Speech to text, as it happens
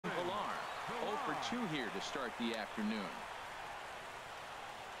2 here to start the afternoon.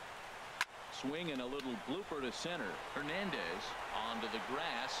 Swing and a little blooper to center. Hernandez onto the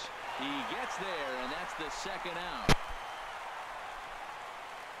grass. He gets there, and that's the second out.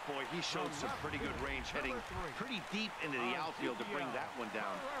 Boy, he showed some pretty good range, heading pretty deep into the outfield to bring that one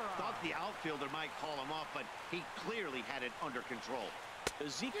down. Thought the outfielder might call him off, but he clearly had it under control.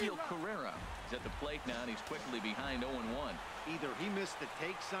 Ezekiel Carrera is at the plate now, and he's quickly behind 0-1. Either he missed the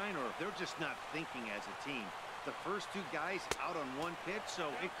take sign or they're just not thinking as a team. The first 2 guys out on 1 pitch,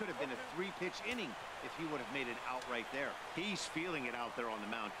 so it could have been a 3-pitch inning if he would have made it out right there. He's feeling it out there on the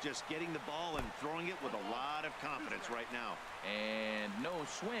mound, just getting the ball and throwing it with a lot of confidence right now. And no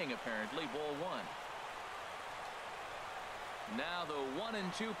swing, apparently. Ball 1. Now the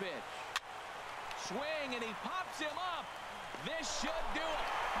 1-2 pitch. Swing, and he pops him up. This should do it.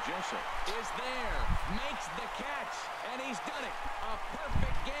 Jessup is there, makes the catch, and he's done it. A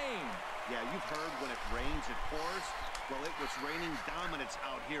perfect game. Yeah, you've heard when it rains, it pours. Well, it was raining dominance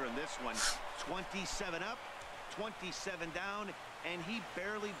out here in this one. 27 up, 27 down, and he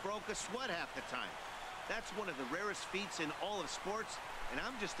barely broke a sweat half the time. That's one of the rarest feats in all of sports, and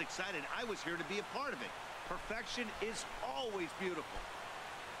I'm just excited I was here to be a part of it. Perfection is always beautiful.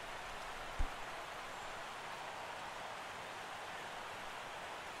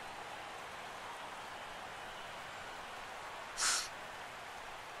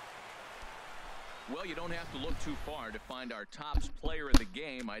 Well, you don't have to look too far to find our tops player of the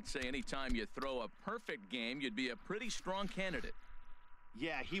game. I'd say anytime you throw a perfect game, you'd be a pretty strong candidate.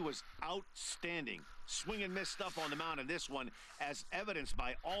 Yeah, he was outstanding. Swing and miss stuff on the mound in this one, as evidenced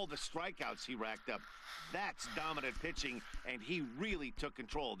by all the strikeouts he racked up. That's dominant pitching, and he really took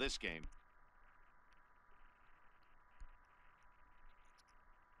control of this game.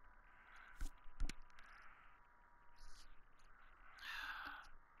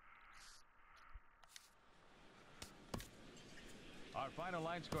 Our final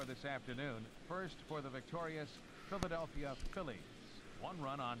line score this afternoon. First for the victorious Philadelphia Phillies. 1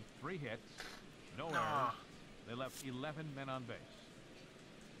 run on 3 hits. No errors. They left 11 men on base.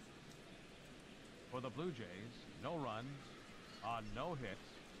 For the Blue Jays, no runs on no hits.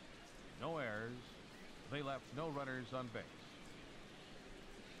 No errors. They left no runners on base.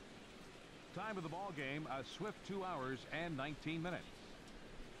 Time of the ball game, a swift 2 hours and 19 minutes.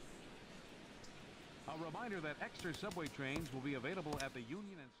 A reminder that extra subway trains will be available at the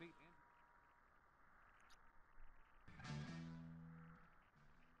Union and St.